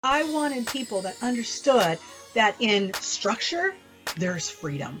I wanted people that understood that in structure, there's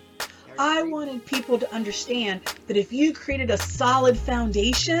freedom. I wanted people to understand that if you created a solid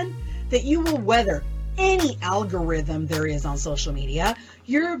foundation, that you will weather any algorithm there is on social media.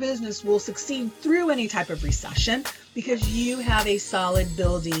 Your business will succeed through any type of recession because you have a solid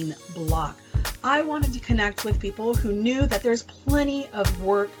building block. I wanted to connect with people who knew that there's plenty of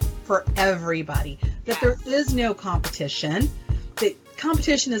work for everybody, that there is no competition, that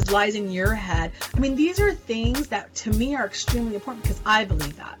competition lies in your head. I mean, these are things that to me are extremely important because I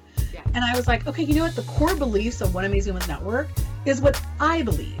believe that. Yeah. And I was like, okay, you know what? The core beliefs of One Amazing Women's Network is what I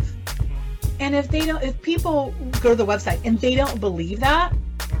believe. And if people go to the website and they don't believe that,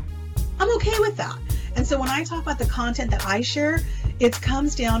 I'm okay with that. And so when I talk about the content that I share, it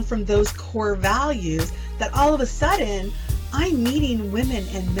comes down from those core values that all of a sudden I'm meeting women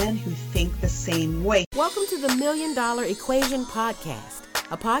and men who think the same way. Welcome to the $1 Million Equation Podcast,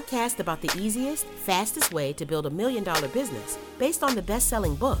 a podcast about the easiest, fastest way to build $1 million business based on the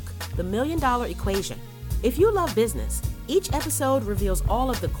best-selling book, The $1 Million Equation. If you love business, each episode reveals all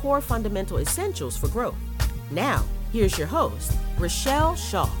of the core fundamental essentials for growth. Now, here's your host, Rochelle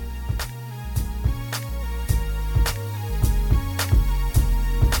Shaw.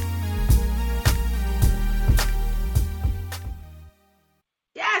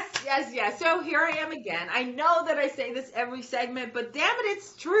 Yes. So here I am again. I know that I say this every segment, but damn it,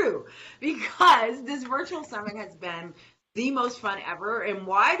 it's true. Because this virtual summit has been the most fun ever. And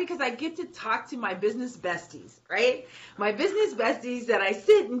why? Because I get to talk to my business besties, right? My business besties that I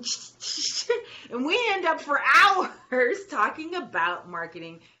sit and we end up for hours talking about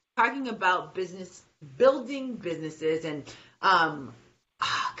marketing, talking about business, building businesses. And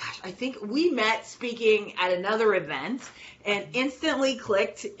I think we met speaking at another event and instantly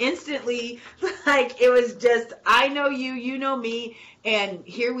clicked, like it was just, I know you, you know me, and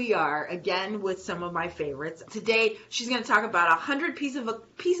here we are again with some of my favorites. Today, she's going to talk about 100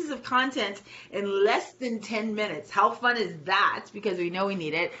 pieces of content in less than 10 minutes. How fun is that? Because we know we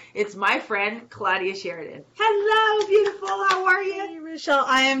need it. It's my friend, Claudia Sheridan. Hello, beautiful. How are you? Hey, Rochelle.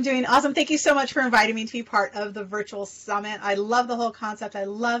 I am doing awesome. Thank you so much for inviting me to be part of the virtual summit. I love the whole concept. I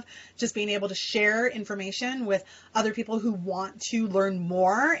love just being able to share information with other people who want to learn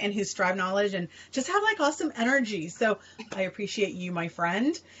more and who strive knowledge and just have like awesome energy. So I appreciate you, my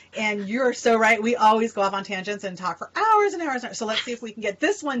friend. And you're so right. We always go off on tangents and talk for hours and hours. So let's see if we can get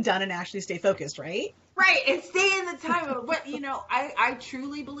this one done and actually stay focused, right? Right, and stay in the time. But, I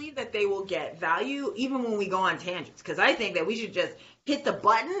truly believe that they will get value even when we go on tangents, because I think that we should just hit the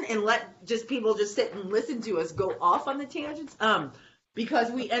button and let just people just sit and listen to us go off on the tangents.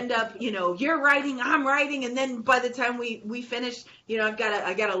 Because we end up, you're writing, I'm writing, and then by the time we finish, I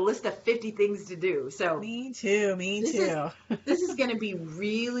got a list of 50 things to do. So me too. This is going to be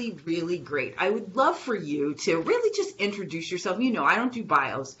really, really great. I would love for you to really just introduce yourself. I don't do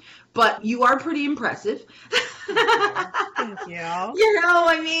bios, but you are pretty impressive. Thank you.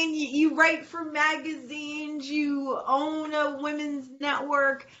 You write for magazines, you own a women's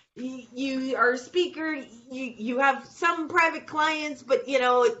network. You are a speaker, you have some private clients, but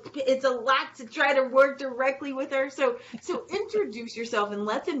it's a lot to try to work directly with her. So introduce yourself and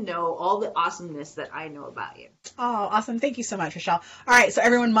let them know all the awesomeness that I know about you. Oh, awesome. Thank you so much, Rochelle. All right. So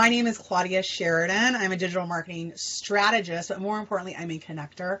everyone, my name is Claudia Sheridan. I'm a digital marketing strategist, but more importantly, I'm a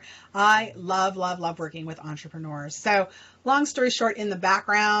connector. I love working with entrepreneurs. So long story short, in the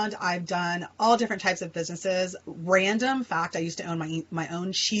background, I've done all different types of businesses. Random fact, I used to own my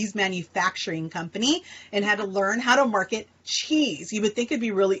own cheese manufacturing company and had to learn how to market cheese. You would think it'd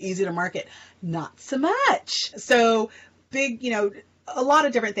be really easy to market. Not so much. So big, a lot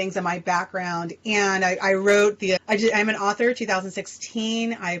of different things in my background. And I wrote I'm an author,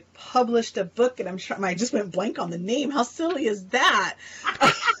 2016. I published a book, and I just went blank on the name. How silly is that?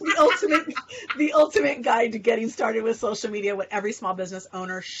 The ultimate guide to getting started with social media, what every small business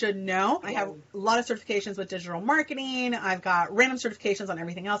owner should know. I have a lot of certifications with digital marketing. I've got random certifications on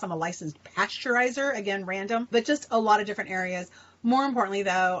everything else. I'm a licensed pasteurizer, again, random, but just a lot of different areas. More importantly,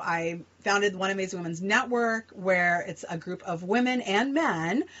 though, I founded One Amazing Women's Network, where it's a group of women and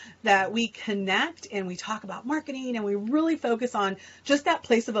men that we connect and we talk about marketing, and we really focus on just that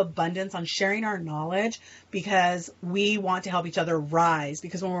place of abundance, on sharing our knowledge, because we want to help each other rise.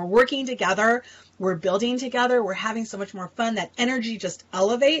 Because when we're working together, we're building together, we're having so much more fun, that energy just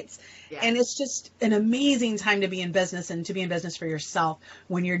elevates. Yeah. And it's just an amazing time to be in business, and to be in business for yourself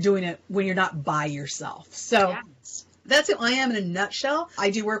when you're doing it, when you're not by yourself. So. Yeah. That's who I am in a nutshell. I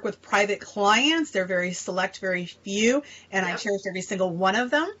do work with private clients. They're very select, very few, and I cherish every single one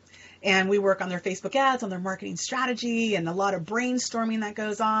of them. and we work on their Facebook ads, on their marketing strategy, and a lot of brainstorming that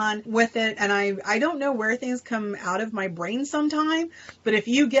goes on with it. And I don't know where things come out of my brain sometime, but if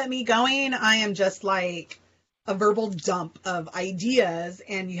you get me going, I am just like a verbal dump of ideas,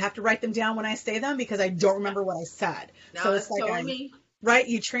 and you have to write them down when I say them because I don't remember what I said. No, so that's it's like totally me. Right?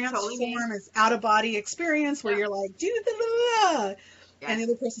 You transform as out of body experience where you're like, do the blah, blah. And the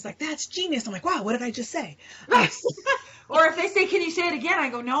other person's like, that's genius. I'm like, wow, what did I just say? Or if they say, can you say it again? I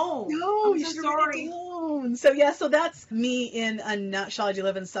go, no, I'm you so should sorry. write it down. So yeah, so that's me in a nutshell. I do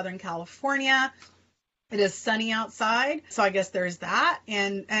live in Southern California. It is sunny outside, so I guess there's that.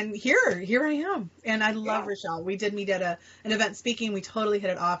 And here I am. And I love Rochelle. We did meet at an event speaking. We totally hit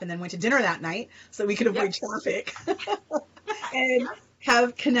it off, and then went to dinner that night so we could avoid traffic. And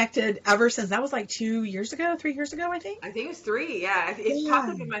have connected ever since. That was like 3 years ago, I think. I think it was 3. Yeah, it popped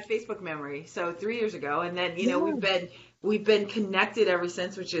up in my Facebook memory. So 3 years ago, and then we've been connected ever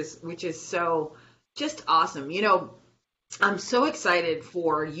since, which is so just awesome. I'm so excited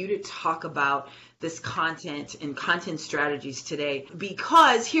for you to talk about this content and content strategies today,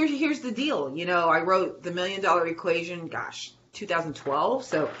 because here's the deal. I wrote the $1 Million Equation, 2012,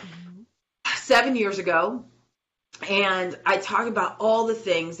 so 7 years ago. And I talk about all the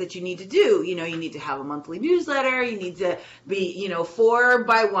things that you need to do. You need to have a monthly newsletter. You need to be, 4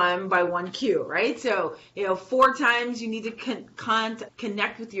 by 1 by 1Q, right? So, 4 times you need to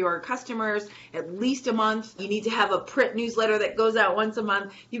connect with your customers at least a month. You need to have a print newsletter that goes out once a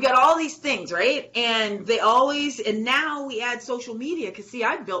month. You've got all these things, right? And and now we add social media, because see,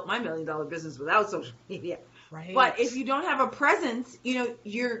 I built my $1 Million business without social media. Right. But if you don't have a presence,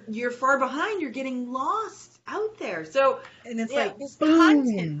 you're far behind. You're getting lost out there. So, and it's this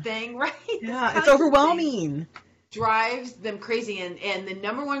content thing, right? Yeah, it's overwhelming. Drives them crazy. And the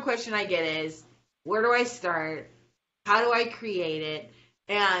number one question I get is, where do I start? How do I create it?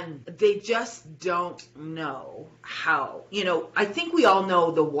 And they just don't know how. I think we all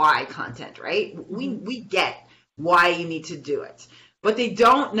know the why content, right? Mm-hmm. We get why you need to do it, but they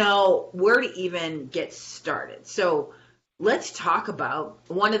don't know where to even get started. So let's talk about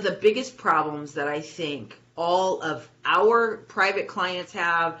one of the biggest problems that I think all of our private clients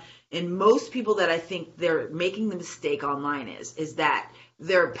have, and most people that I think they're making the mistake online is that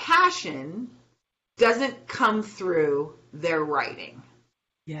their passion doesn't come through their writing.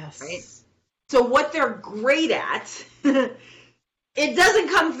 Yes. Right? So what they're great at, it doesn't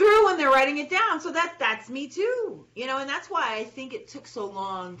come through when they're writing it down. So that's me too. And that's why I think it took so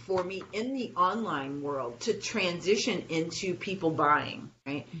long for me in the online world to transition into people buying,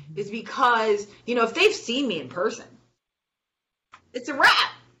 right? Mm-hmm. Is because, if they've seen me in person, it's a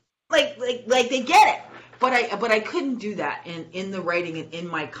wrap. Like they get it. But I couldn't do that in the writing and in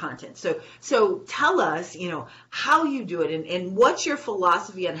my content. So tell us, how you do it and what's your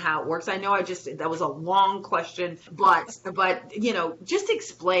philosophy on how it works. I know that was a long question, but just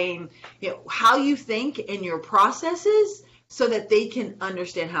explain, how you think and your processes so that they can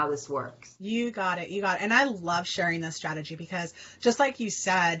understand how this works. You got it. And I love sharing this strategy because just like you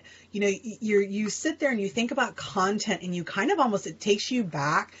said, you sit there and you think about content and you kind of almost, it takes you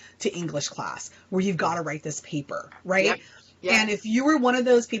back to English class where you've got to write this paper, right? Yep. Yep. And if you were one of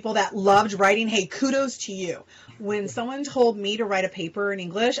those people that loved writing, hey, kudos to you. When someone told me to write a paper in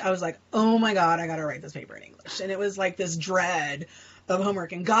English, I was like, oh my God, I got to write this paper in English. And it was like this dread of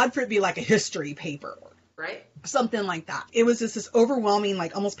homework, and God forbid it be like a history paper. Right? Something like that. It was just this overwhelming,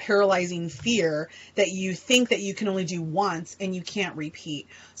 like almost paralyzing fear that you think that you can only do once and you can't repeat.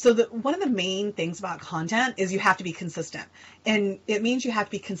 So one of the main things about content is you have to be consistent. And it means you have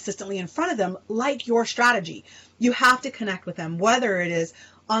to be consistently in front of them, like your strategy. You have to connect with them, whether it is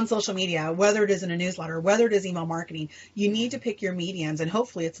on social media, whether it is in a newsletter, whether it is email marketing. You need to pick your mediums, and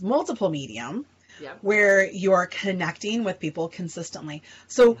hopefully it's multiple medium. Yep. Where you're connecting with people consistently.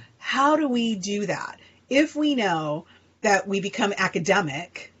 So how do we do that? If we know that we become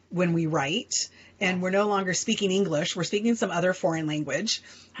academic when we write and we're no longer speaking English, we're speaking some other foreign language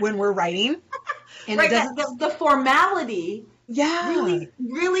when we're writing. And right, the formality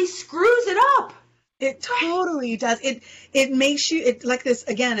really screws it up. It totally does. It makes you like this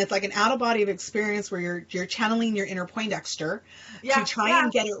again. It's like an out of body of experience where you're channeling your inner Poindexter to try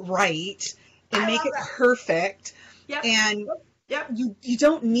and get it right and make it perfect. Yep. And you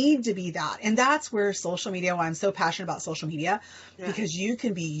don't need to be that. And that's where social media, why I'm so passionate about social media, because you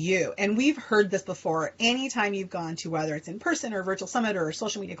can be you. And we've heard this before. Anytime you've gone to, whether it's in person or virtual summit or a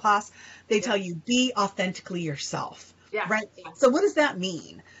social media class, they tell you be authentically yourself. Yeah. Right. Yeah. So what does that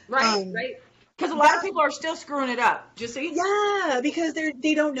mean? Right. Right. Because a lot of people are still screwing it up. Just so you because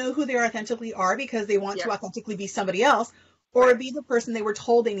they don't know who they authentically are because they want to authentically be somebody else. or Right. be the person they were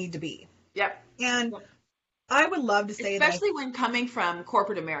told they need to be. Yep. And I would love to say Especially when coming from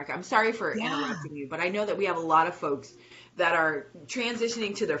corporate America. I'm sorry for interrupting you, but I know that we have a lot of folks that are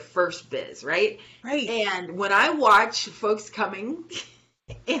transitioning to their first biz, right? Right. And when I watch folks coming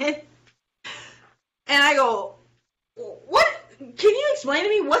in, and I go, what? Can you explain to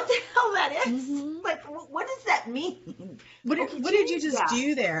me what the hell that is? Mhm. Like, what does that mean? What Okay, did you change just that.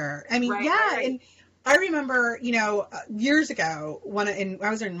 do there? I mean, Right, yeah. right. And I remember, years ago when I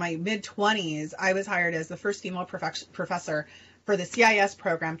was in my mid-20s, I was hired as the first female professor for the CIS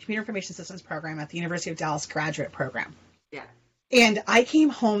program, Computer Information Systems program at the University of Dallas graduate program. Yeah. And I came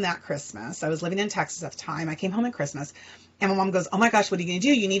home that Christmas. I was living in Texas at the time. I came home at Christmas and my mom goes, "Oh my gosh, what are you going to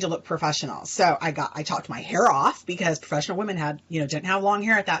do? You need to look professional." So I chopped my hair off because professional women didn't have long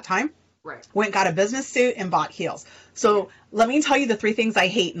hair at that time. Right. Went, got a business suit and bought heels. So let me tell you the 3 things I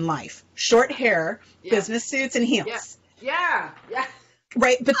hate in life: short hair, Yeah. business suits, and heels. Yeah. Yeah.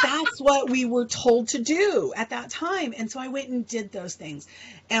 Right. But that's what we were told to do at that time. And so I went and did those things.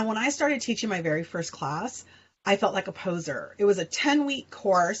 And when I started teaching my very first class, I felt like a poser. It was a 10-week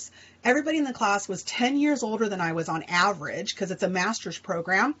course. Everybody in the class was 10 years older than I was on average because it's a master's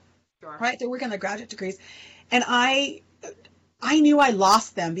program, Sure. right? They're working on their graduate degrees. And I knew I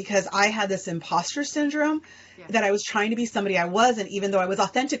lost them because I had this imposter syndrome that I was trying to be somebody I wasn't, even though I was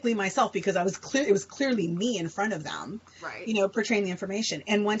authentically myself because it was clearly me in front of them, Right. portraying the information.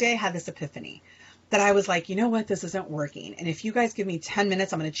 And one day I had this epiphany that I was like, you know what, this isn't working. And if you guys give me 10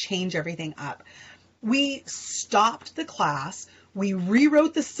 minutes, I'm going to change everything up. We stopped the class. We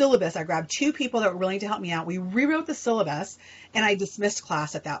rewrote the syllabus. I grabbed 2 people that were willing to help me out. We rewrote the syllabus and I dismissed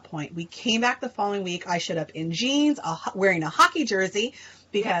class at that point. We came back the following week. I showed up in jeans, wearing a hockey jersey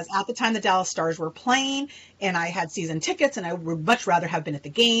because at the time the Dallas Stars were playing and I had season tickets and I would much rather have been at the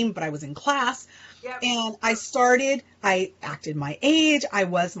game, but I was in class. Yep. And I acted my age. I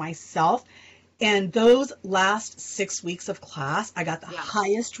was myself. And those last 6 weeks of class, I got the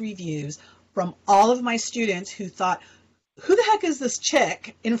highest reviews from all of my students who thought, who the heck is this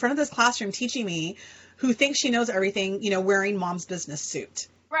chick in front of this classroom teaching me who thinks she knows everything, wearing mom's business suit?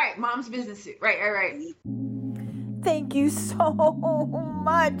 Right. Mom's business suit. Right. Thank you so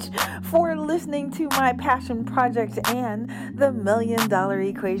much for listening to my passion project and the $1 Million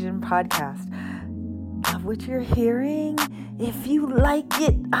Equation podcast. Love what you're hearing? If you like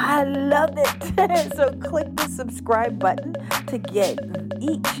it, I love it. So click the subscribe button to get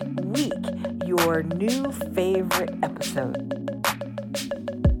each week your new favorite episode.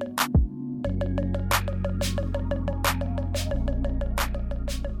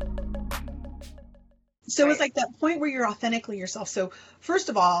 So it's like that point where you're authentically yourself. So first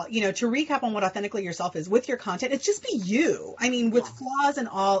of all, to recap on what authentically yourself is with your content, it's just be you. I mean, with flaws and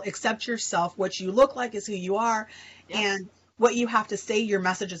all, accept yourself. What you look like is who you are. And what you have to say, your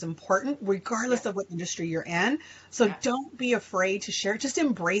message is important, regardless of what industry you're in. So don't be afraid to share it. Just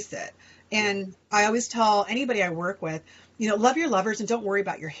embrace it. And I always tell anybody I work with, love your lovers and don't worry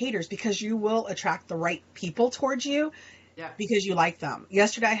about your haters because you will attract the right people towards you. Because you like them.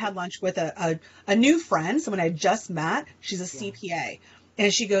 Yesterday I had lunch with a new friend, someone I just met. She's a CPA.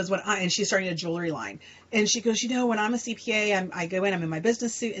 And she goes, and she's starting a jewelry line. And she goes, when I'm a CPA, I go in, I'm in my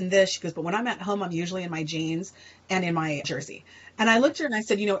business suit and this. She goes, but when I'm at home, I'm usually in my jeans and in my jersey. And I looked at her and I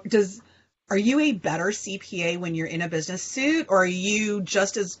said, are you a better CPA when you're in a business suit? Or are you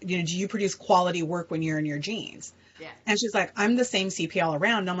just as, do you produce quality work when you're in your jeans? And she's like, I'm the same CPA all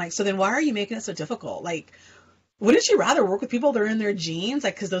around. And I'm like, so then why are you making it so difficult? Like, wouldn't you rather work with people that are in their jeans?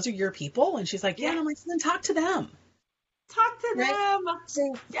 Like, because those are your people? And she's like, yeah. And I'm like, so then talk to them. Talk to them.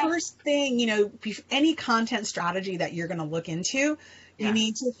 So first thing, any content strategy that you're going to look into, you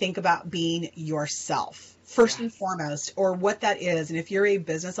need to think about being yourself first and foremost, or what that is. And if you're a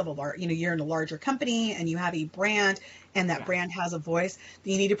business of you're in a larger company and you have a brand and that brand has a voice,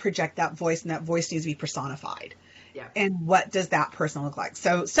 then you need to project that voice and that voice needs to be personified. And what does that person look like?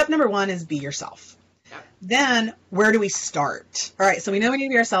 So step number 1 is be yourself. Then where do we start? All right, so we know we need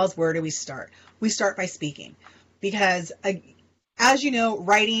to be ourselves. Where do we start? We start by speaking because, as you know,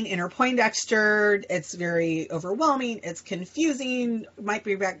 writing in Poindexter, it's very overwhelming. It's confusing. Might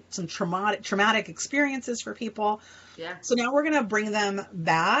bring back some traumatic experiences for people. So now we're going to bring them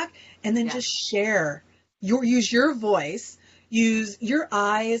back and then just share. Use your voice. Use your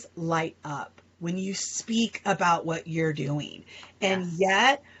eyes light up when you speak about what you're doing. And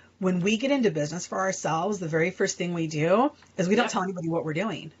yet, when we get into business for ourselves, the very first thing we do is we don't tell anybody what we're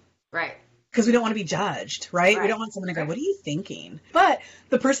doing. Right. because we don't want to be judged, right? We don't want someone to go, what are you thinking? But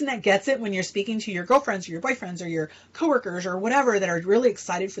the person that gets it when you're speaking to your girlfriends or your boyfriends or your coworkers or whatever that are really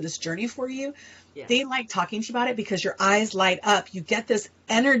excited for this journey for you, they like talking to you about it because your eyes light up. You get this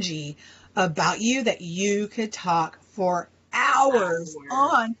energy about you that you could talk for hours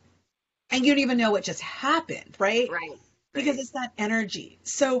on, and you don't even know what just happened, right? Right. Because it's that energy.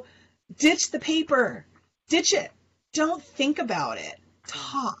 So ditch the paper. Ditch it. Don't think about it.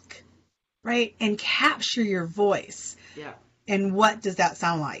 Talk, right? And capture your voice. Yeah. And what does that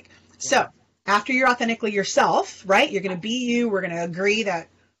sound like? Yeah. So after you're authentically yourself, right? You're going to be you. We're going to agree that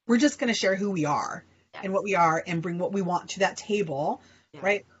we're just going to share who we are and what we are and bring what we want to that table,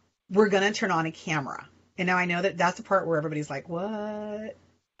 right? We're going to turn on a camera. And now I know that that's the part where everybody's like, what?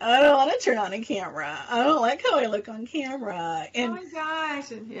 I don't want to turn on a camera. I don't like how I look on camera. And, oh my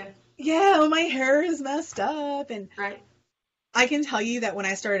gosh. And yeah, my hair is messed up. And right. I can tell you that when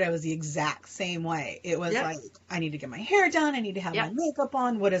I started, I was the exact same way. It was like, I need to get my hair done. I need to have my makeup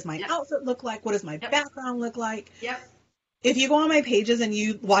on. What does my outfit look like? What does my background look like? Yep. If you go on my pages and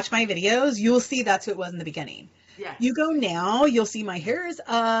you watch my videos, you'll see that's who it was in the beginning. Yeah. You go now, you'll see my hair is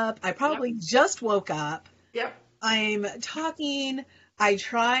up. I probably just woke up. Yep. I'm talking. I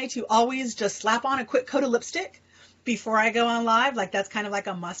try to always just slap on a quick coat of lipstick before I go on live. Like that's kind of like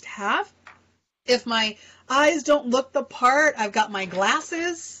a must have. If my eyes don't look the part, I've got my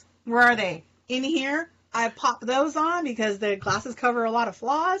glasses. Where are they? In here. I pop those on because the glasses cover a lot of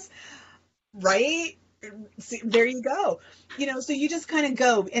flaws. Right? See, there you go. You know, so you just kind of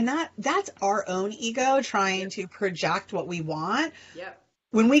go. And that's our own ego trying to project what we want. Yep.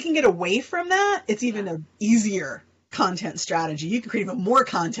 When we can get away from that, it's even an easier content strategy. You can create even more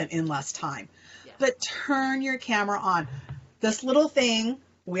content in less time. Yeah. But turn your camera on. This little thing,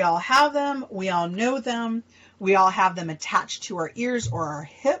 we all have them. We all know them. We all have them attached to our ears or our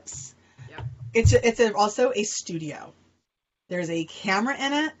hips. Yeah. It's also a studio. There's a camera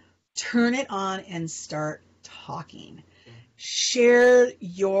in it. Turn it on and start talking. Yeah. Share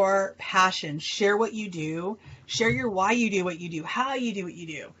your passion. Share what you do. Share your why you do what you do, how you do what you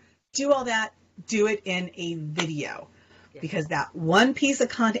do. Do all that. Do it in a video. Because that one piece of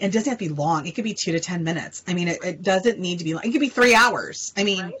content, it doesn't have to be long. It could be 2 to 10 minutes. I mean, it doesn't need to be long. It could be 3 hours. I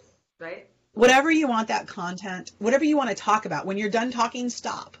mean, right. Whatever you want that content, whatever you want to talk about, when you're done talking,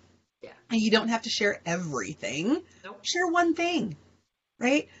 stop. Yeah. And you don't have to share everything. Nope. Share one thing,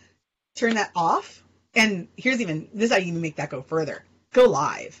 right? Turn that off. And here's this is how you even make that go further. Go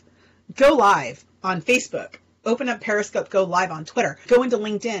live. Go live on Facebook. Open up Periscope, go live on Twitter. Go into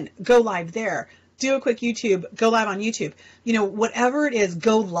LinkedIn, go live there. Do a quick YouTube, go live on YouTube. You know, whatever it is,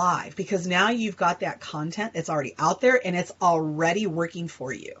 go live because now you've got that content that's already out there and it's already working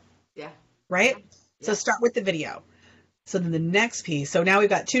for you. Yeah. Right? Yeah. So start with the video. So then the next piece. So now we've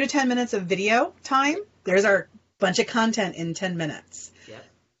got 2 to 10 minutes of video time. There's our bunch of content in 10 minutes. Yep.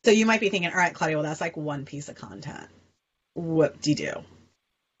 So you might be thinking, all right, Claudia, well, that's like one piece of content. What do you do?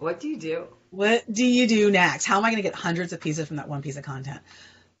 What do you do? What do you do next? How am I going to get hundreds of pieces from that one piece of content?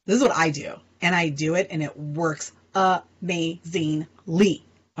 This is what I do. And I do it and it works amazingly.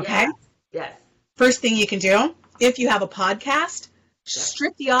 Okay? Yes. First thing you can do, if you have a podcast,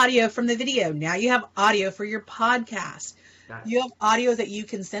 strip the audio from the video. Now you have audio for your podcast. You have audio that you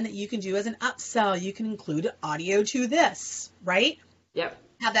can send that you can do as an upsell. You can include audio to this, right? Yep.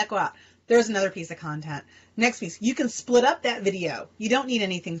 Have that go out. There's another piece of content. Next piece, you can split up that video. You don't need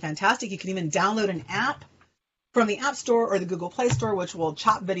anything fantastic. You can even download an app from the App Store or the Google Play Store, which will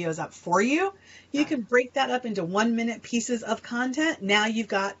chop videos up for you. You can break that up into 1-minute pieces of content. Now you've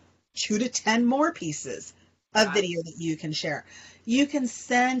got 2 to 10 more pieces of video that you can share. You can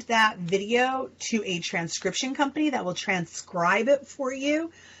send that video to a transcription company that will transcribe it for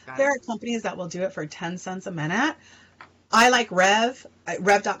you. There are companies that will do it for 10 cents a minute. I like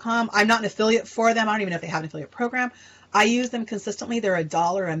Rev.com. I'm not an affiliate for them. I don't even know if they have an affiliate program. I use them consistently. They're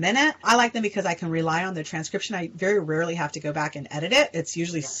 $1 a minute. I like them because I can rely on their transcription. I very rarely have to go back and edit it. It's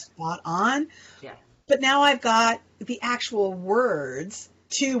usually spot on. Yeah. But now I've got the actual words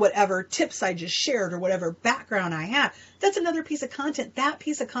to whatever tips I just shared or whatever background I have. That's another piece of content. That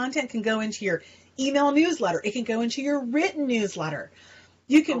piece of content can go into your email newsletter. It can go into your written newsletter.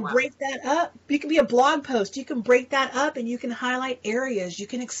 You can break that up. You can be a blog post. You can break that up and you can highlight areas. You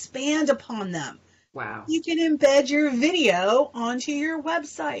can expand upon them. Wow. You can embed your video onto your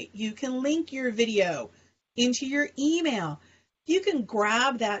website. You can link your video into your email. You can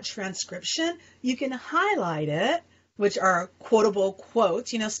grab that transcription. You can highlight it, which are quotable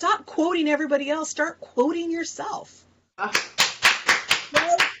quotes. You know, stop quoting everybody else. Start quoting yourself.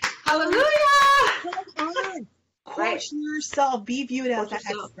 Hallelujah! Come on. Coach yourself. Be viewed as Coach an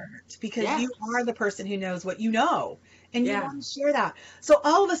yourself. expert because Yeah. you are the person who knows what you know. And you Yeah. want to share that. So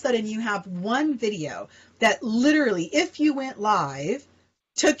all of a sudden you have one video that literally, if you went live,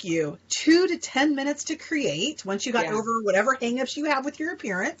 took you 2 to 10 minutes to create once you got Yeah. over whatever hangups you have with your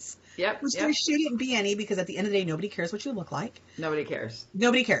appearance. Yep. Which there shouldn't be any, because at the end of the day, nobody cares what you look like. Nobody cares.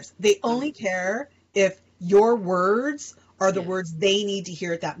 Nobody cares. They only care if your words are the Yeah. words they need to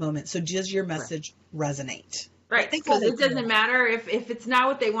hear at that moment. So does your message resonate? Right. Think all Because they it doesn't care. matter if it's not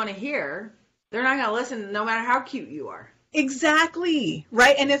what they want to hear. They're not going to listen no matter how cute you are. Exactly.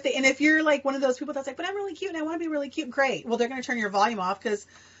 Right. And if you're like one of those people that's like, but I'm really cute and I want to be really cute, great. Well, they're going to turn your volume off because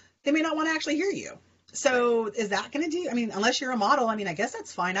they may not want to actually hear you. So is that going to do? I mean, unless you're a model, I mean, I guess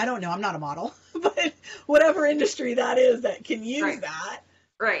that's fine. I don't know. I'm not a model, but whatever industry that is that can use Right. that,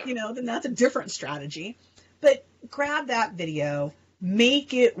 Right. then that's a different strategy. But grab that video,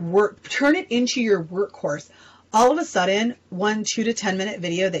 make it work, turn it into your workhorse. All of a sudden, 1 2 to 10 minute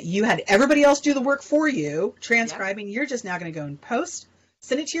video that you had everybody else do the work for you, transcribing, you're just now going to go and post,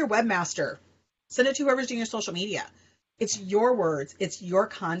 send it to your webmaster, send it to whoever's doing your social media. It's your words, it's your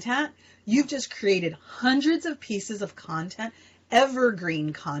content. You've just created hundreds of pieces of content,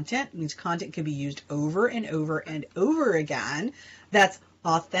 evergreen content, means content can be used over and over and over again. That's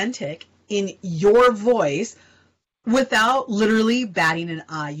authentic in your voice without literally batting an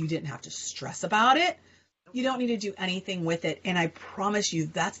eye. You didn't have to stress about it. You don't need to do anything with it. And I promise you,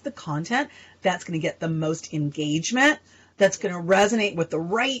 that's the content that's going to get the most engagement, that's going to resonate with the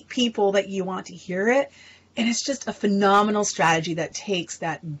right people that you want to hear it. And it's just a phenomenal strategy that takes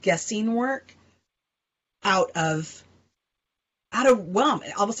that guessing work out of all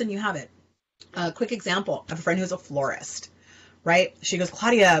of a sudden you have it. A quick example, I have a friend who's a florist, right? She goes,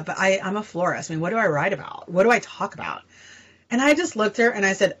 Claudia, but I'm a florist. I mean, what do I write about? What do I talk about? And I just looked at her and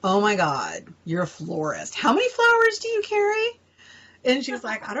I said, oh my God, you're a florist. How many flowers do you carry? And she was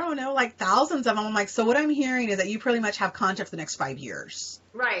like, I don't know, like thousands of them. I'm like, so what I'm hearing is that you pretty much have content for the next 5 years.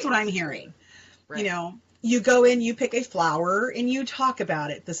 Right. That's what I'm hearing. Right. You go in, you pick a flower, and you talk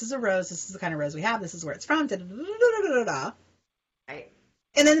about it. This is a rose. This is the kind of rose we have. This is where it's from. Da, da, da, da, da, da. Right.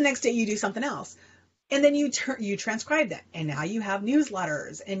 And then the next day you do something else. And then you transcribe that. And now you have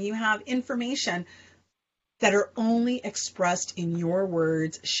newsletters and you have information that are only expressed in your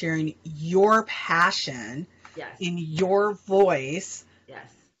words, sharing your passion Yes. in your voice. Yes.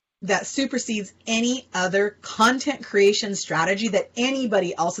 That supersedes any other content creation strategy that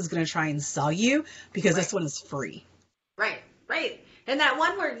anybody else is going to try and sell you, because this one is free. Right. Right. And that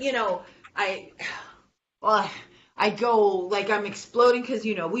one where, I go like I'm exploding because,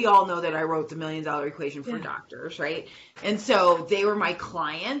 we all know that I wrote the $1 Million Equation for doctors, right? And so they were my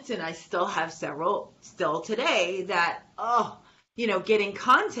clients, and I still have several still today that, getting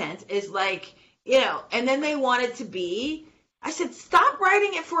content is like, and then they want it to be, I said, stop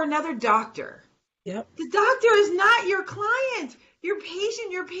writing it for another doctor. Yep. The doctor is not your client. Your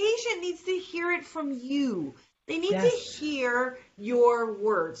patient needs to hear it from you. They need to hear your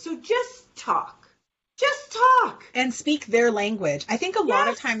words. So just talk. Just talk. And speak their language. I think a lot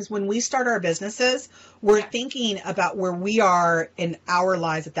of times when we start our businesses, we're thinking about where we are in our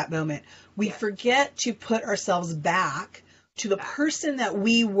lives at that moment. We forget to put ourselves back to the person that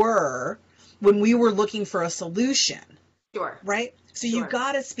we were when we were looking for a solution. Sure. Right? So you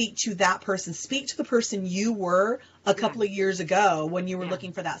got to speak to that person. Speak to the person you were a couple of years ago when you were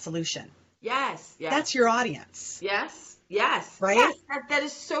looking for that solution. Yes. Yes. That's your audience. Yes. Yes. Right? Yes, that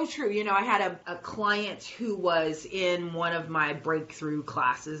is so true. I had a client who was in one of my breakthrough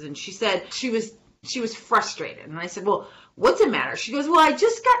classes, and she said she was frustrated. And I said, well, what's the matter? She goes, well, I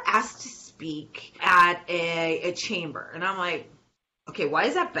just got asked to speak at a chamber. And I'm like, okay, why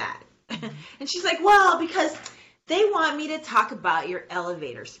is that bad? And she's like, well, because they want me to talk about your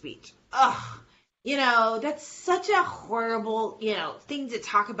elevator speech. Ugh. That's such a horrible, thing to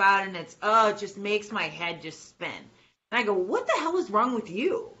talk about. And it's, it just makes my head just spin. And I go, what the hell is wrong with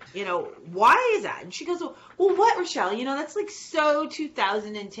you? Why is that? And she goes, well, what, Rochelle? That's like so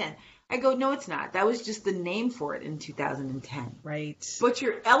 2010. I go, no, it's not. That was just the name for it in 2010. Right. But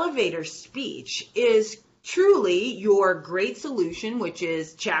your elevator speech is truly your great solution, which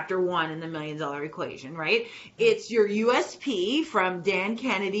is chapter 1 in the $1 Million Equation, right? It's your USP from Dan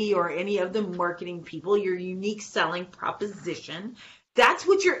Kennedy or any of the marketing people, your unique selling proposition. That's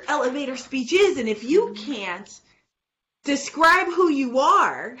what your elevator speech is. And if you can't describe who you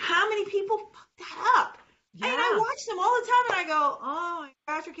are, how many people fuck that up? Yeah. And I watch them all the time and I go, oh my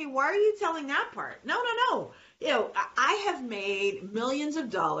gosh, okay, why are you telling that part? No. I have made millions of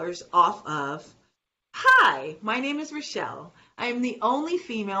dollars off of, hi, my name is Rochelle. I am the only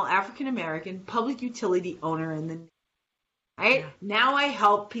female African-American public utility owner in the nation. Right? Yeah. Now I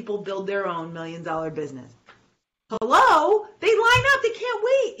help people build their own $1 million business. Hello? They line up. They can't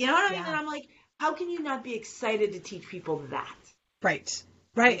wait. You know what I mean? And I'm like, how can you not be excited to teach people that? Right.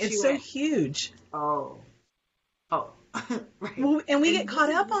 Right. It's so huge. Oh. Right. Well, and we get caught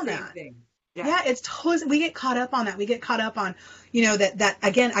up on that. Yeah, it's totally, we get caught up on that. We get caught up on, that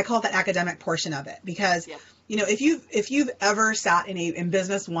again, I call it that academic portion of it because, if you've ever sat in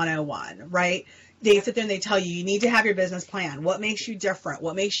Business 101, right? They sit there and they tell you, you need to have your business plan. What makes you different?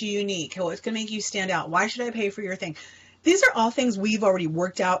 What makes you unique? What's going to make you stand out? Why should I pay for your thing? These are all things we've already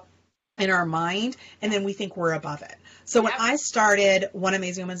worked out in our mind, and then we think we're above it. So when I started One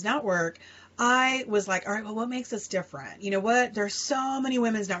Amazing Women's Network, I was like, all right, well, what makes us different? You know what? There's so many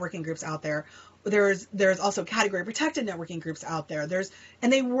women's networking groups out there. There's also category protected networking groups out there.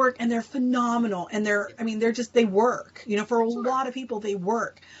 And they work and they're phenomenal. And they work, for a lot of people, they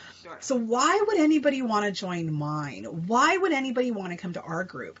work. Sure. So why would anybody want to join mine? Why would anybody want to come to our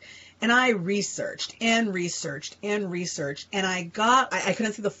group? And I researched and researched and researched, and I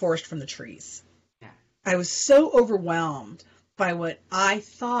couldn't see the forest from the trees. Yeah. I was so overwhelmed by what I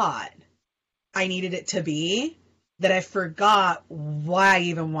thought I needed it to be that I forgot why I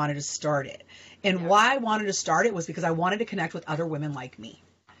even wanted to start it. And why I wanted to start it was because I wanted to connect with other women like me.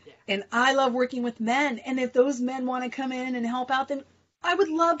 Yeah. And I love working with men. And if those men want to come in and help out, then I would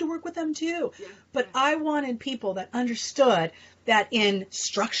love to work with them too. Yeah. But I wanted people that understood that in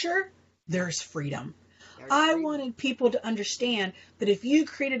structure, there's freedom. I wanted people to understand that if you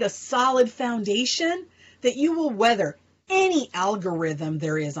created a solid foundation, that you will weather any algorithm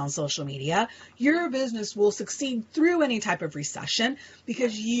there is on social media. Your business will succeed through any type of recession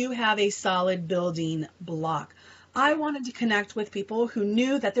because you have a solid building block. I wanted to connect with people who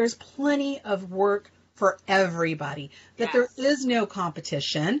knew that there's plenty of work for everybody, that there is no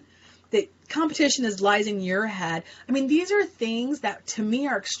competition, that competition lies in your head. I mean, these are things that to me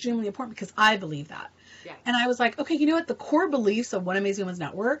are extremely important because I believe that. Yeah. And I was like, okay, you know what? The core beliefs of One Amazing Women's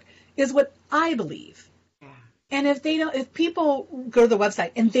Network is what I believe. Yeah. And if people go to the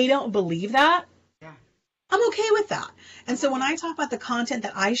website and they don't believe that, I'm okay with that. And so when I talk about the content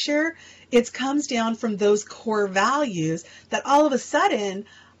that I share, it comes down from those core values that all of a sudden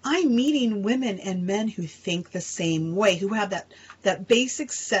I'm meeting women and men who think the same way, who have that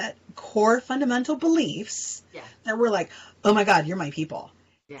basic set core fundamental beliefs that we're like, oh my God, you're my people.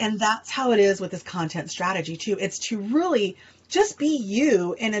 Yeah. And that's how it is with this content strategy too. It's to really just be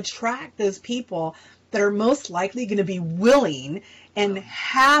you and attract those people that are most likely going to be willing and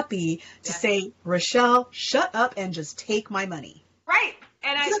happy to say, Rochelle, shut up and just take my money. Right.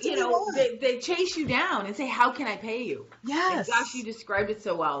 And they chase you down and say, how can I pay you? Yes. And gosh, you described it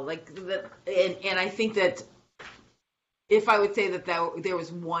so well. And I think that if I would say that there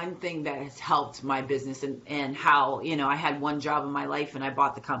was one thing that has helped my business and how, I had one job in my life and I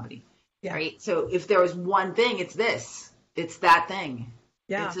bought the company. Yeah. Right. So if there was one thing, it's this. It's that thing.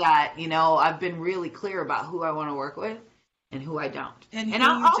 Yeah. It's that, I've been really clear about who I want to work with and who I don't. And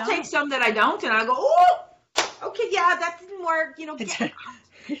I'll take some that I don't and I'll go, oh, okay, yeah, that didn't work.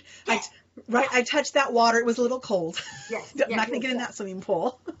 I touched that water. It was a little cold. Yes. I'm not going to get in that swimming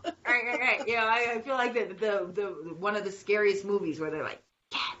pool. Right. I feel like the one of the scariest movies where they're like,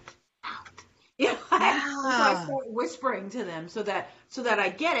 get out. So I start whispering to them so that I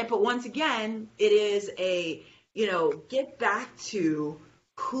get it. But once again, it is get back to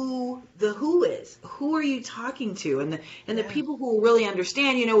who is. Who are you talking to? And the people who will really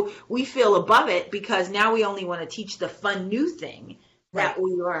understand, we feel above it because now we only want to teach the fun new thing that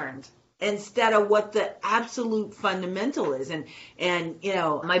we learned instead of what the absolute fundamental is. And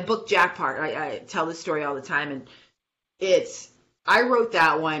my book Jackpot, I tell this story all the time, and I wrote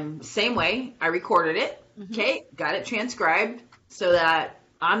that one same way. I recorded it. Mm-hmm. Okay, got it transcribed so that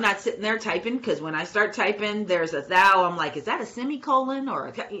I'm not sitting there typing, because when I start typing, there's a thou. I'm like, is that a semicolon or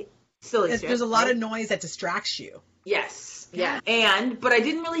a silly shit? There's a lot of noise that distracts you. Yes. Yeah. But I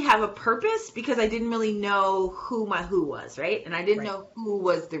didn't really have a purpose because I didn't really know who my who was, right? And I didn't know who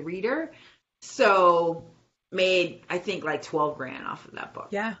was the reader. So made, I think, like $12,000 off of that book.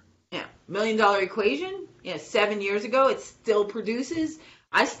 Yeah. Yeah. $1 Million Equation. 7 years ago, it still produces.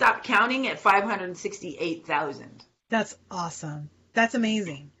 I stopped counting at 568,000. That's awesome. That's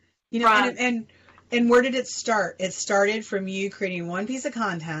amazing. And where did it start? It started from you creating one piece of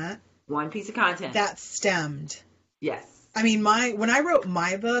content. One piece of content. That stemmed. Yes. I mean, when I wrote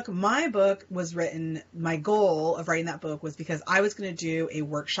my book was written, my goal of writing that book was because I was going to do a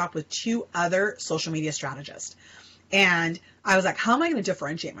workshop with 2 other social media strategists. And I was like, how am I going to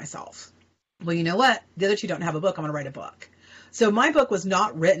differentiate myself? Well, you know what? The other 2 don't have a book. I'm going to write a book. So my book was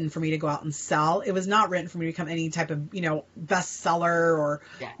not written for me to go out and sell. It was not written for me to become any type of, bestseller or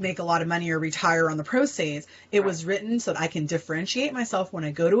make a lot of money or retire on the proceeds. It was written so that I can differentiate myself when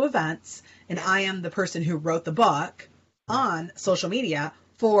I go to events, and I am the person who wrote the book on social media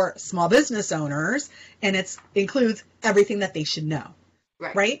for small business owners, and it includes everything that they should know.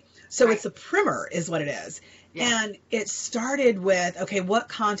 Right? So it's a primer is what it is. Yeah. And it started with, okay, what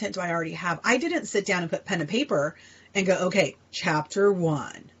content do I already have? I didn't sit down and put pen and paper and go, okay, chapter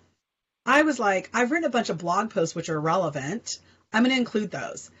 1. I was like, I've written a bunch of blog posts which are relevant. I'm going to include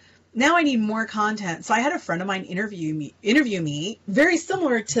those. Now I need more content. So I had a friend of mine interview me, very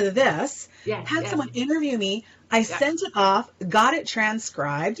similar to this. Someone interview me. I sent it off, got it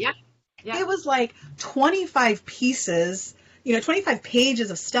transcribed. It was like 25 pieces, 25 pages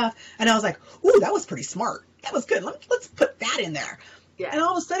of stuff. And I was like, ooh, that was pretty smart. That was good. Let's put that in there. And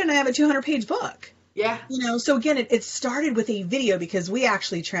all of a sudden I have a 200-page book. So again, it started with a video because we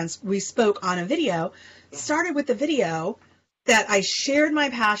actually we spoke on a video. Started with the video that I shared my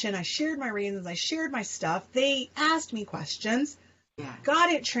passion, I shared my reasons, I shared my stuff. They asked me questions,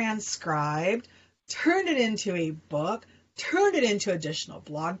 got it transcribed, turned it into a book, turned it into additional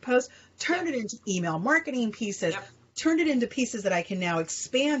blog posts, turned it into email marketing pieces, turned it into pieces that I can now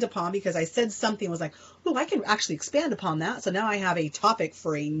expand upon because I said something was like, oh, I can actually expand upon that. So now I have a topic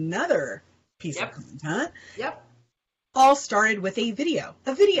for another piece of content. All started with a video.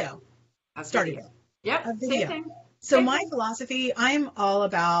 A video. A video. Same thing. So my philosophy, I'm all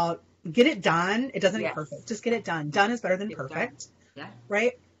about get it done. It doesn't get perfect. Just get it done. Done is better than perfect.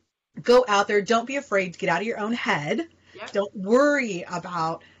 Right? Go out there. Don't be afraid to get out of your own head. Don't worry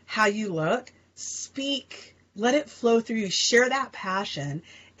about how you look. Speak. Let it flow through you. Share that passion.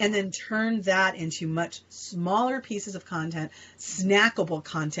 And then turn that into much smaller pieces of content, snackable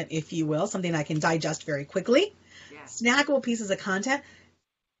content, if you will, something I can digest very quickly. Snackable pieces of content.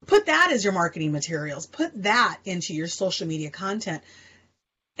 Put that as your marketing materials. Put that into your social media content.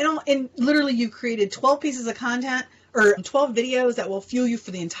 And literally you created 12 pieces of content or 12 videos that will fuel you for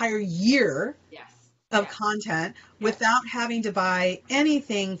the entire year of content without having to buy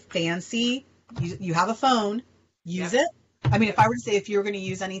anything fancy. You have a phone, use it. I mean, if I were to say if you were going to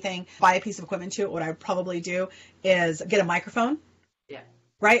use anything, buy a piece of equipment to it, what I would probably do is get a microphone.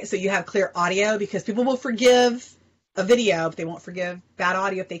 Right? So you have clear audio because people will forgive a video, but they won't forgive bad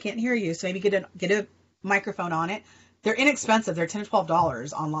audio if they can't hear you. So maybe get a microphone on it. They're inexpensive. They're $10 to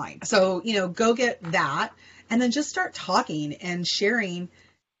 $12 online. So, go get that and then just start talking and sharing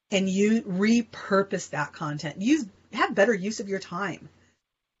and you repurpose that content. Have better use of your time.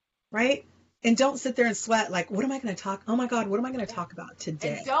 Right? And don't sit there and sweat like, what am I going to talk? Oh my God, what am I going to talk about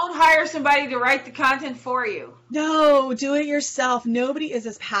today? And don't hire somebody to write the content for you. No, do it yourself. Nobody is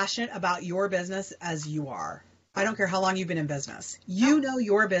as passionate about your business as you are. I don't care how long you've been in business. You know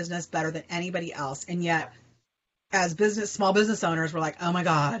your business better than anybody else. And yet, as small business owners, we're like, oh my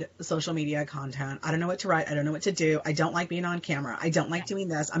God, social media content. I don't know what to write. I don't know what to do. I don't like being on camera. I don't like doing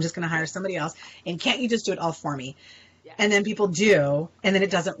this. I'm just going to hire somebody else. And can't you just do it all for me? And then people do, and then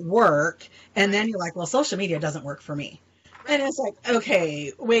it doesn't work. And then you're like, well, social media doesn't work for me. And it's like,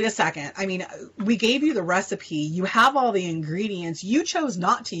 okay, wait a second. I mean, we gave you the recipe. You have all the ingredients. You chose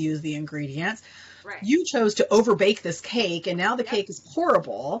not to use the ingredients. You chose to overbake this cake, and now the cake is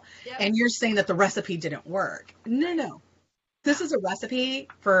horrible. And you're saying that the recipe didn't work. No. This is a recipe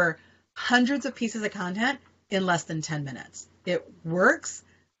for hundreds of pieces of content in less than 10 minutes. It works.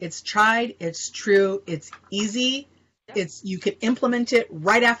 It's tried. It's true. It's easy. You can implement it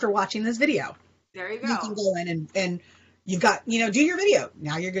right after watching this video. There you go. You can go in and you've got, do your video.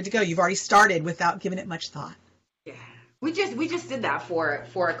 Now you're good to go. You've already started without giving it much thought. Yeah. We just did that for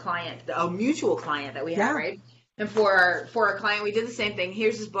a client, a mutual client that we had, right? And for a client, we did the same thing.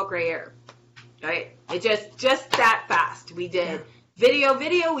 Here's his book right here. Right? It just that fast. We did video.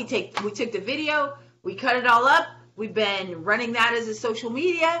 We took the video, we cut it all up. We've been running that as a social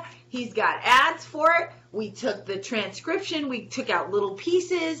media. He's got ads for it. We took the transcription. We took out little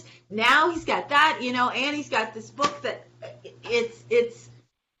pieces. Now he's got that, and he's got this book that it's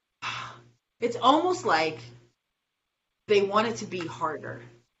almost like they want it to be harder.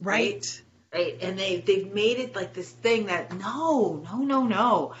 Right. And they've made it like this thing that no.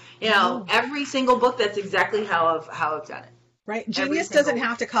 Every single book, that's exactly how I've done it. Right. Genius doesn't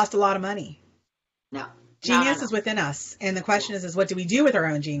have to cost a lot of money. No. Genius is within us. And the question is what do we do with our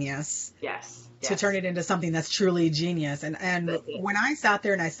own genius? Yes. to turn it into something that's truly genius. And when I sat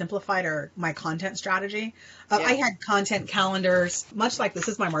there and I simplified my content strategy, I had content calendars, much like this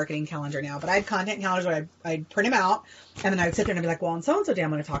is my marketing calendar now, but I had content calendars where I'd print them out, and then I'd sit there and I'd be like, well, on so-and-so day,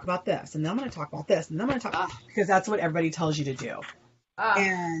 I'm going to talk about this, and then I'm going to talk about this, and then I'm going to talk, because that's what everybody tells you to do.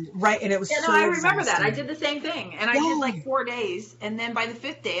 And it was so I remember exhausting. that. I did the same thing, and I did like 4 days, and then by the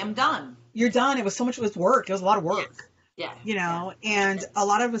 5th day, I'm done. You're done. It was so much, it was work. It was a lot of work. Yeah. You know, and a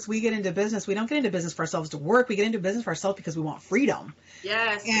lot of us, we get into business. We don't get into business for ourselves to work. We get into business for ourselves because we want freedom.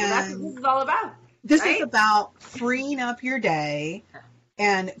 Yes. And well, that's what this is all about. This is about freeing up your day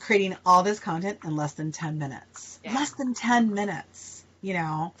and creating all this content in less than 10 minutes. Yeah. Less than 10 minutes, you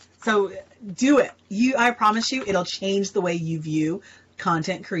know. So do it. I promise you, it'll change the way you view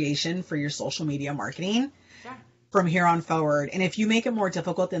content creation for your social media marketing from here on forward. And if you make it more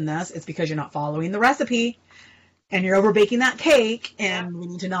difficult than this, it's because you're not following the recipe. And you're over-baking that cake, and we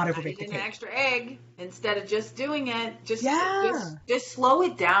need to not over-bake the cake. An extra egg instead of just doing it. Just slow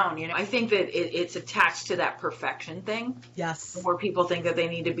it down. You know, I think that it's attached to that perfection thing. Yes. Where people think that they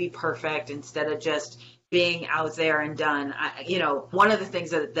need to be perfect instead of just being out there and done. One of the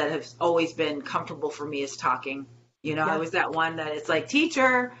things that has always been comfortable for me is talking. You know, I was that one that it's like,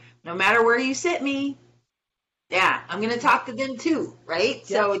 teacher, no matter where you sit me, I'm going to talk to them too, right? Yep.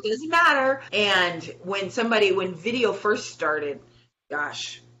 So it doesn't matter. And when video first started,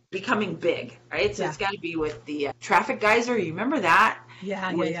 becoming big, right? So it's got to be with the Traffic Geyser. You remember that?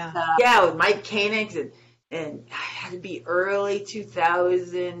 With Mike Koenigs, and it had to be early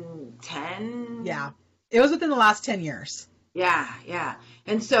 2010. Yeah. It was within the last 10 years. Yeah.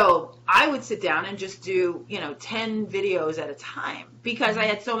 And so I would sit down and just do, 10 videos at a time because I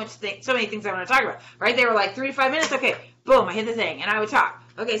had so many things I want to talk about, right? They were like 3 to 5 minutes. Okay, boom, I hit the thing and I would talk.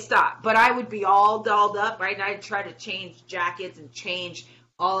 Okay, stop. But I would be all dolled up, right? And I'd try to change jackets and change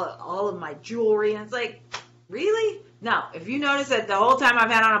all of my jewelry. And it's like, really? No. If you notice that the whole time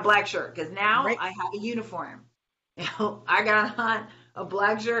I've had on a black shirt, because now I have a uniform. I got on a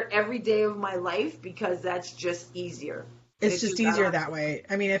black shirt every day of my life because that's just easier. It's just easier that way.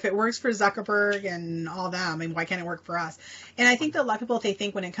 I mean, if it works for Zuckerberg and all that, I mean, why can't it work for us? And I think that a lot of people, if they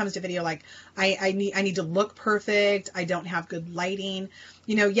think when it comes to video, like, I need to look perfect, I don't have good lighting.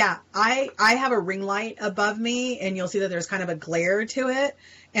 I have a ring light above me, and you'll see that there's kind of a glare to it.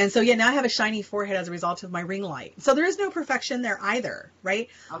 And so, now I have a shiny forehead as a result of my ring light. So there is no perfection there either, right?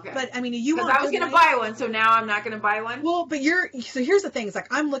 Okay. But, I mean, I was going to buy one, so now I'm not going to buy one? Well, but so here's the thing. It's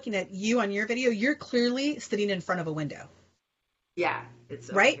like, I'm looking at you on your video. You're clearly sitting in front of a window. Yeah,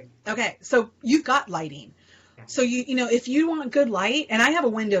 it's right. Okay, so you've got lighting. So if you want good light, and I have a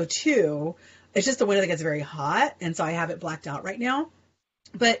window too. It's just a window that gets very hot, and so I have it blacked out right now.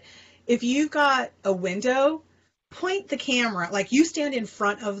 But if you've got a window, point the camera, like you stand in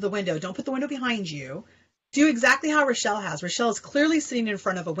front of the window. Don't put the window behind you. Do exactly how Rochelle has. Rochelle is clearly sitting in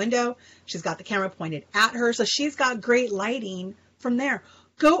front of a window. She's got the camera pointed at her, so she's got great lighting from there.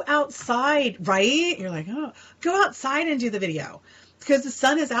 Go outside, right? You're like, oh, go outside and do the video because the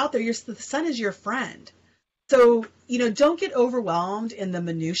sun is out there. The sun is your friend. So, don't get overwhelmed in the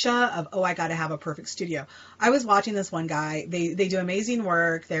minutia of, I got to have a perfect studio. I was watching this one guy. They do amazing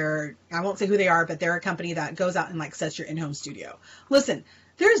work. I won't say who they are, but they're a company that goes out and sets your in-home studio. Listen,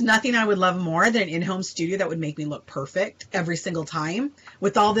 there's nothing I would love more than an in-home studio that would make me look perfect every single time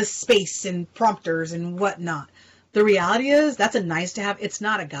with all this space and prompters and whatnot. The reality is that's a nice to have. It's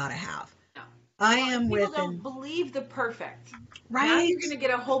not a gotta have. No. People don't believe the perfect. Right. Now you're going to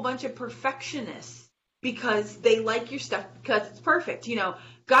get a whole bunch of perfectionists because they like your stuff because it's perfect.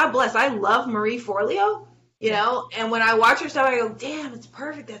 God bless. I love Marie Forleo, and when I watch her stuff, I go, damn, it's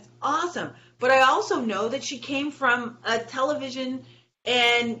perfect. That's awesome. But I also know that she came from a television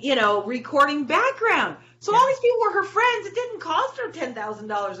and, recording background. So all these people were her friends. It didn't cost her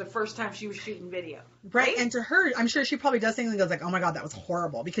 $10,000 the first time she was shooting video. Right. And to her, I'm sure she probably does things and goes like, oh my God, that was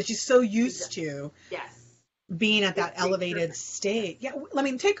horrible. Because she's so used to being at that elevated state. Yeah. I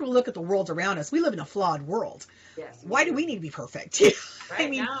mean, take a look at the world around us. We live in a flawed world. Yes. Why do we need to be perfect? Right.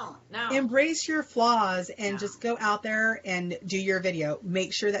 No. Embrace your flaws and just go out there and do your video.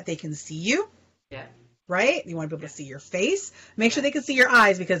 Make sure that they can see you. Yeah. Right? You want to be able to see your face. Make sure they can see your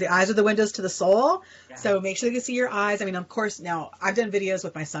eyes because the eyes are the windows to the soul. Yeah. So make sure they can see your eyes. I mean, of course, now I've done videos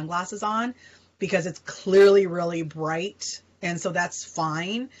with my sunglasses on because it's clearly really bright. And so that's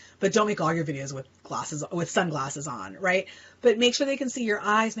fine. But don't make all your videos with sunglasses on, right? But make sure they can see your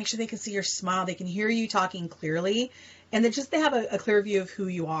eyes. Make sure they can see your smile. They can hear you talking clearly. And that they have a clear view of who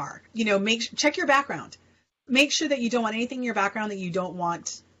you are. Check your background. Make sure that you don't want anything in your background that you don't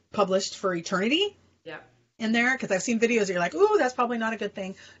want published for eternity. Yeah. in there, because I've seen videos that you're like, ooh, that's probably not a good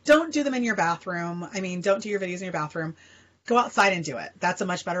thing. Don't do them in your bathroom. I mean, don't do your videos in your bathroom. Go outside and do it. That's a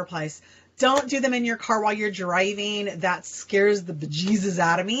much better place. Don't do them in your car while you're driving. That scares the bejesus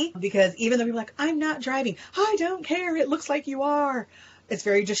out of me, because even though people are like, I'm not driving, I don't care, it looks like you are. It's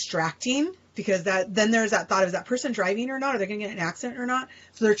very distracting, because then there's that thought, is that person driving or not? Are they going to get in an accident or not?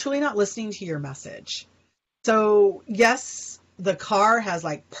 So they're truly not listening to your message. So yes, the car has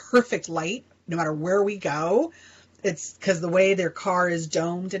like perfect light no matter where we go. It's because the way their car is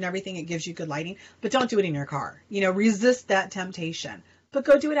domed and everything, it gives you good lighting. But don't do it in your car. Resist that temptation. But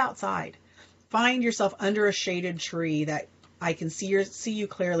go do it outside. Find yourself under a shaded tree that I can see you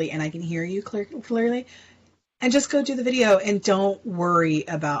clearly and I can hear you clearly. And just go do the video, and don't worry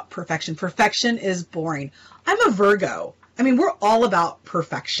about perfection. Perfection is boring. I'm a Virgo. I mean, we're all about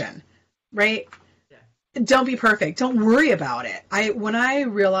perfection, right? Yeah. Don't be perfect. Don't worry about it. When I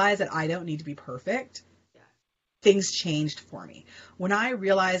realized that I don't need to be perfect, things changed for me. When I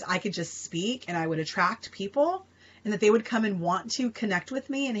realized I could just speak and I would attract people, and that they would come and want to connect with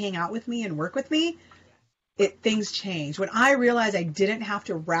me and hang out with me and work with me, things changed. When I realized I didn't have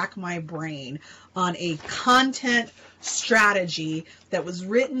to rack my brain on a content strategy that was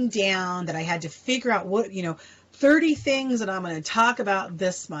written down, that I had to figure out 30 things that I'm going to talk about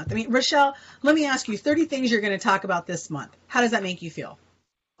this month. I mean, Rochelle, let me ask you, 30 things you're going to talk about this month. How does that make you feel?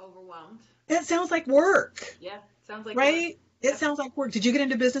 Overwhelmed. It sounds like work. Yeah, sounds like right? Work. It sounds like work. Did you get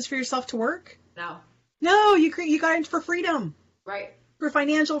into business for yourself to work? No, you got into for freedom. Right. For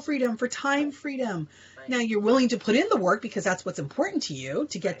financial freedom, for time freedom. Right. Now you're willing to put in the work because that's what's important to you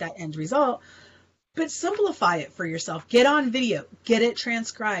to get that end result. But simplify it for yourself. Get on video. Get it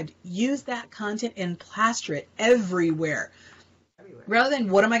transcribed. Use that content and plaster it everywhere. Rather than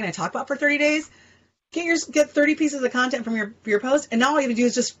what am I going to talk about for 30 days? Get 30 pieces of content from your post, and now all you have to do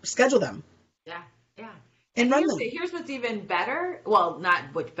is just schedule them. Yeah. And here's what's even better. Well,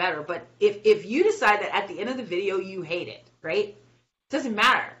 not much better, but if you decide that at the end of the video you hate it, right? It doesn't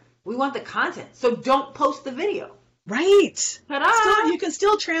matter. We want the content. So don't post the video. Right. Ta-da! You can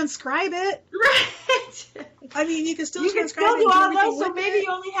still transcribe it. Right. I mean, you can still you transcribe can still it. do all those, so maybe you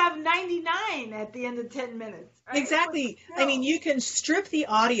only have 99 at the end of 10 minutes. Right? Exactly. I mean, you can strip the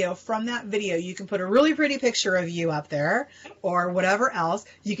audio from that video. You can put a really pretty picture of you up there or whatever else.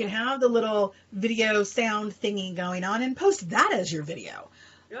 You can have the little video sound thingy going on and post that as your video.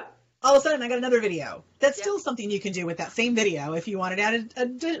 Yeah. All of a sudden, I got another video. That's still something you can do with that same video if you wanted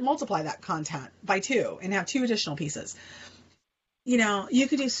to multiply that content by 2 and have 2 additional pieces. You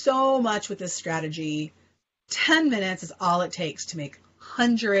could do so much with this strategy. 10 minutes is all it takes to make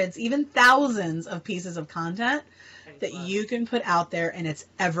hundreds, even thousands of pieces of content that you can put out there, and it's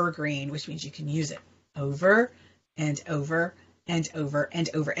evergreen, which means you can use it over and over and over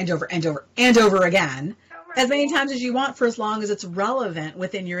and over and over and over and over again, as many times as you want, for as long as it's relevant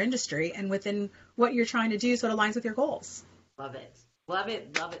within your industry and within what you're trying to do, so it aligns with your goals. Love it. Love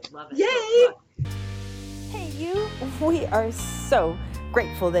it. Love it. Love it. Yay! Hey, you. We are so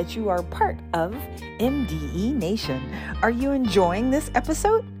grateful that you are part of MDE Nation. Are you enjoying this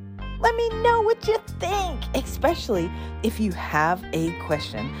episode? Let me know what you think, especially if you have a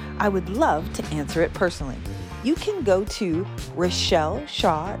question. I would love to answer it personally. You can go to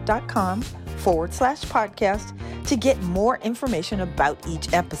rochelleshaw.com/podcast to get more information about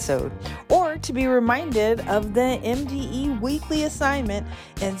each episode, or to be reminded of the MDE weekly assignment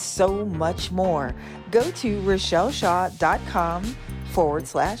and so much more. Go to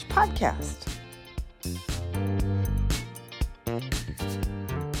rochelleshaw.com/podcast.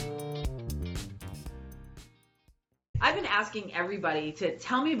 I've been asking everybody to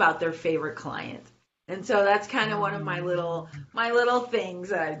tell me about their favorite client. And so that's kind of one of my little things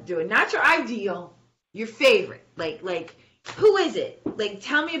that I'm doing. Not your ideal, your favorite. Like who is it? Like,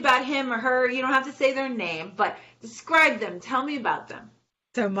 tell me about him or her. You don't have to say their name, but describe them. Tell me about them.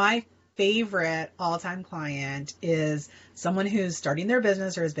 So my favorite all-time client is someone who's starting their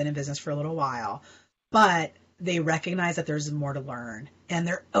business or has been in business for a little while, but they recognize that there's more to learn and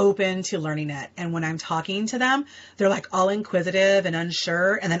they're open to learning it. And when I'm talking to them, they're like all inquisitive and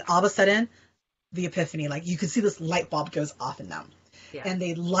unsure. And then all of a sudden, the epiphany, like you can see this light bulb goes off in them, and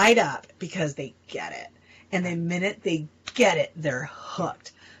they light up because they get it. And the minute they get it, they're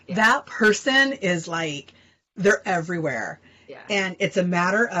hooked. That person is like, they're everywhere. And it's a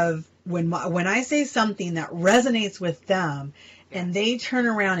matter of when I say something that resonates with them and they turn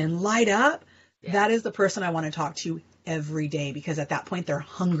around and light up, that is the person I want to talk to every day, because at that point they're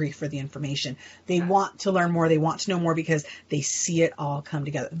hungry for the information. They want to learn more. They want to know more because they see it all come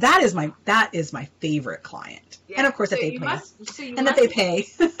together. That is my favorite client. Yeah. And of course, so that they pay. That they pay.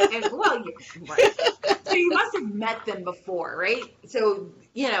 Right. So you must have met them before, right? So,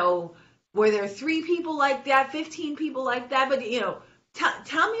 were there 3 people like that, 15 people like that? But,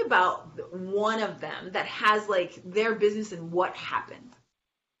 tell me about one of them that has like their business and what happened.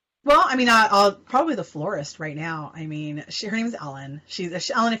 Well, I mean, I'll probably the florist right now. I mean, her name is Ellen.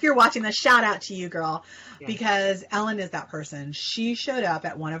 Ellen, if you're watching this, shout out to you, girl, because Ellen is that person. She showed up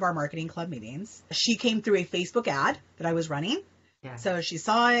at one of our marketing club meetings. She came through a Facebook ad that I was running. Yeah. So she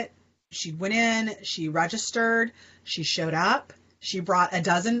saw it. She went in. She registered. She showed up. She brought I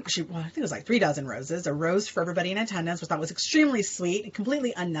think it was like 3 dozen roses, a rose for everybody in attendance, which I thought was extremely sweet and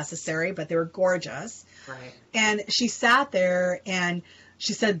completely unnecessary, but they were gorgeous. Right. And she sat there and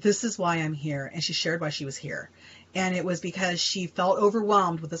she said, "This is why I'm here." And she shared why she was here. And it was because she felt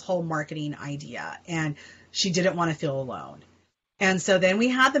overwhelmed with this whole marketing idea and she didn't want to feel alone. And so then we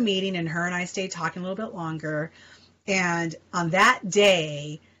had the meeting and her and I stayed talking a little bit longer. And on that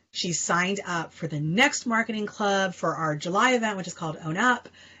day, she signed up for the next marketing club for our July event, which is called Own Up.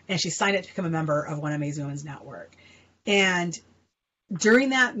 And she signed up to become a member of One Amazing Women's Network. And during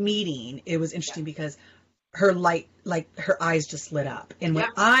that meeting, it was interesting because her her eyes just lit up. And when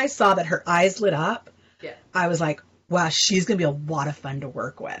I saw that her eyes lit up, I was like, wow, she's going to be a lot of fun to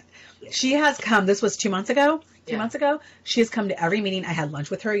work with. Yeah. She has come, this was 2 months ago. 2 months ago, she has come to every meeting. I had lunch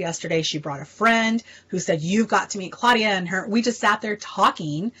with her yesterday. She brought a friend who said, "You've got to meet Claudia," and her. We just sat there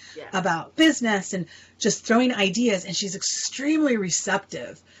talking about business and just throwing ideas. And she's extremely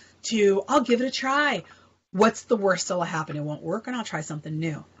receptive to, "I'll give it a try. What's the worst that'll happen? It won't work, and I'll try something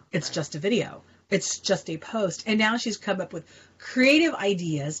new. It's just a video. It's just a post." And now she's come up with creative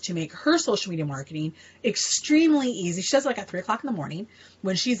ideas to make her social media marketing extremely easy. She does it like at 3:00 in the morning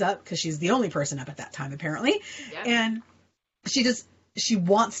when she's up, because she's the only person up at that time, apparently. Yeah. And she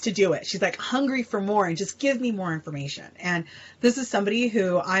wants to do it. She's like hungry for more and just give me more information. And this is somebody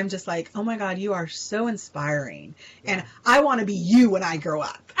who I'm just like, oh my God, you are so inspiring. Yeah. And I want to be you when I grow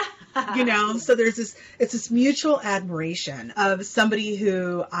up. So it's this mutual admiration of somebody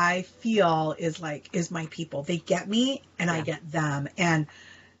who I feel is my people. They get me and I get them. And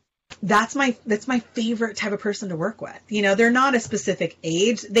that's my favorite type of person to work with. They're not a specific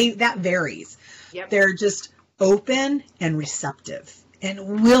age. that varies. Yep. They're just open and receptive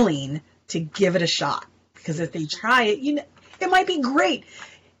and willing to give it a shot, because if they try it, it might be great.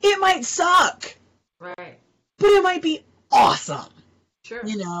 It might suck. Right. But it might be awesome. Sure.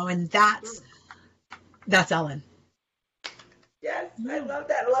 And that's Ellen. Yes, I love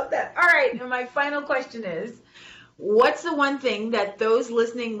that. All right, and my final question is, what's the one thing that those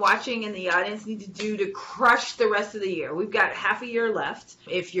listening, watching in the audience need to do to crush the rest of the year? We've got half a year left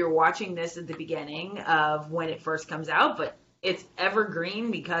if you're watching this at the beginning of when it first comes out, but it's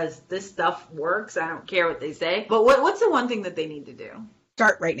evergreen because this stuff works. I don't care what they say. But what's the one thing that they need to do?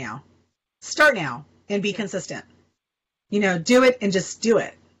 Start right now. Start now and be consistent. Do it and just do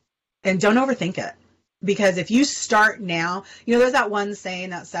it. And don't overthink it. Because if you start now, there's that one saying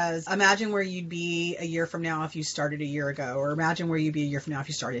that says, imagine where you'd be a year from now if you started a year ago, or imagine where you'd be a year from now if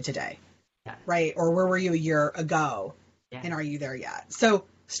you started today. Yeah. Right? Or where were you a year ago? Yeah. And are you there yet? So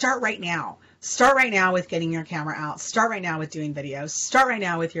start right now. Start right now with getting your camera out. Start right now with doing videos. Start right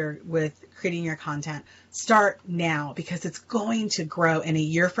now with creating your content. Start now, because it's going to grow. And a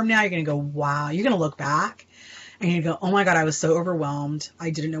year from now, you're going to go, wow. You're going to look back and you go, oh my God, I was so overwhelmed. I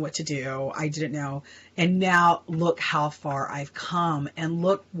didn't know what to do. I didn't know. And now look how far I've come, and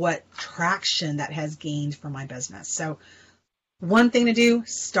look what traction that has gained for my business. So one thing to do,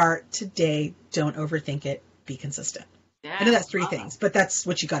 start today. Don't overthink it. Be consistent. Yeah, I know that's 3 things, but that's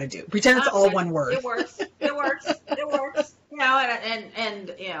what you got to do. Pretend it's all one word. It works.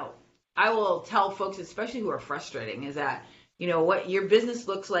 And I will tell folks, especially who are frustrating, is that, what your business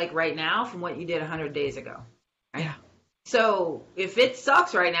looks like right now from what you did 100 days ago. Right? Yeah. So if it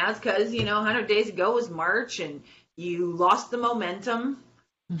sucks right now, it's because, 100 days ago was March and you lost the momentum,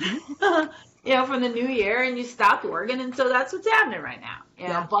 from the new year, and you stopped working. And so that's what's happening right now.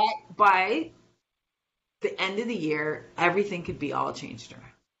 But by the end of the year, everything could be all changed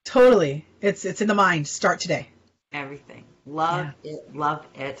around. Totally. It's in the mind. Start today. Everything. Love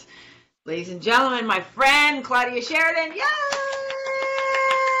it. Ladies and gentlemen, my friend, Claudia Sheridan. Yay!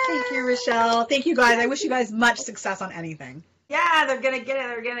 Thank you, Rochelle. Thank you, guys. I wish you guys much success on anything. Yeah, they're going to get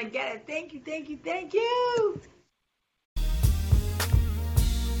it. Thank you.